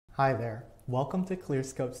Hi there. Welcome to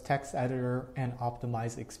Clearscope's text editor and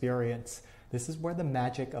optimize experience. This is where the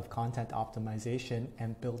magic of content optimization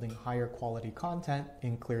and building higher quality content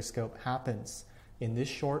in Clearscope happens. In this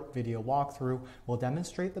short video walkthrough, we'll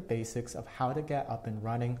demonstrate the basics of how to get up and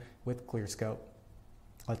running with Clearscope.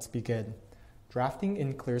 Let's begin. Drafting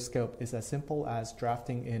in Clearscope is as simple as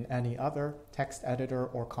drafting in any other text editor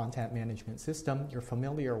or content management system you're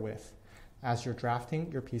familiar with. As you're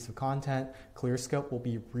drafting your piece of content, Clearscope will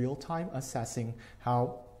be real-time assessing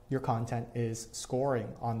how your content is scoring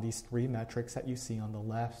on these three metrics that you see on the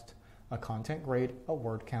left: a content grade, a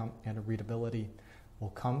word count, and a readability. We'll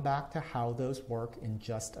come back to how those work in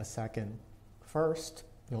just a second. First,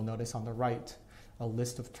 you'll notice on the right a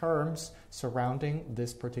list of terms surrounding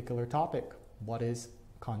this particular topic. What is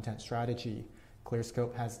content strategy?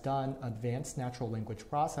 Clearscope has done advanced natural language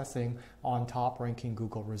processing on top-ranking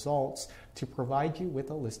Google results to provide you with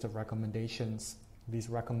a list of recommendations. These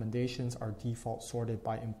recommendations are default sorted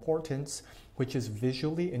by importance, which is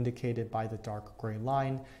visually indicated by the dark gray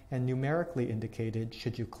line and numerically indicated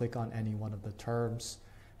should you click on any one of the terms.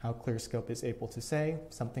 How Clearscope is able to say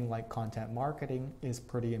something like content marketing is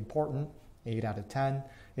pretty important, 8 out of 10,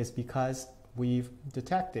 is because we've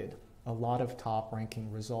detected a lot of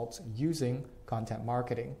top-ranking results using content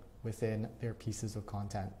marketing within their pieces of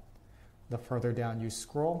content. The further down you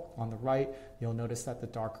scroll on the right, you'll notice that the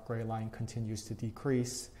dark gray line continues to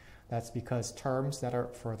decrease. That's because terms that are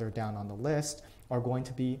further down on the list are going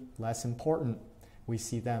to be less important. We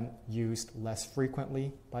see them used less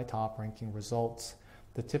frequently by top-ranking results.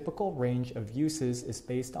 The typical range of uses is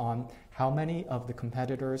based on how many of the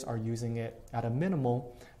competitors are using it at a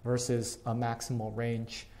minimal versus a maximal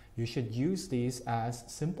range. You should use these as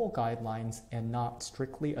simple guidelines and not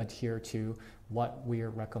strictly adhere to what we're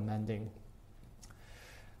recommending.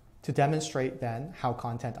 To demonstrate then how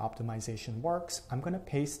content optimization works, I'm going to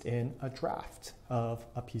paste in a draft of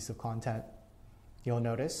a piece of content. You'll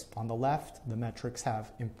notice on the left, the metrics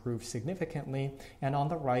have improved significantly, and on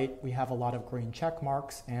the right, we have a lot of green check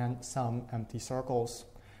marks and some empty circles.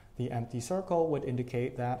 The empty circle would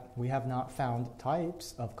indicate that we have not found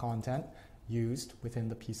types of content used within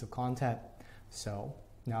the piece of content. So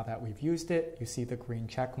now that we've used it, you see the green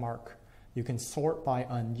check mark. You can sort by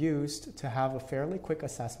unused to have a fairly quick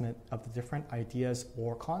assessment of the different ideas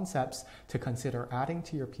or concepts to consider adding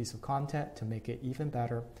to your piece of content to make it even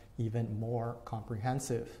better, even more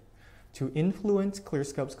comprehensive. To influence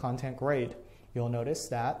Clearscope's content grade, you'll notice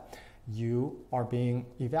that you are being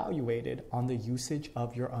evaluated on the usage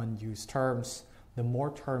of your unused terms. The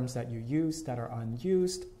more terms that you use that are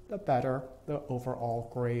unused, the better the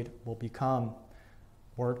overall grade will become.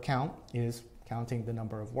 Word count is counting the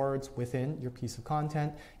number of words within your piece of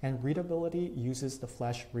content, and readability uses the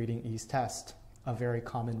Flesch reading ease test, a very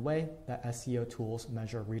common way that SEO tools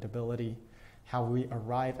measure readability. How we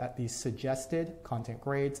arrive at these suggested content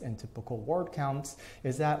grades and typical word counts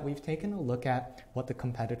is that we've taken a look at what the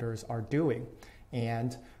competitors are doing,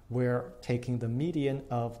 and we're taking the median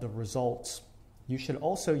of the results. You should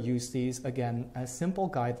also use these, again, as simple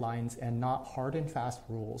guidelines and not hard and fast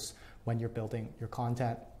rules when you're building your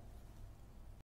content.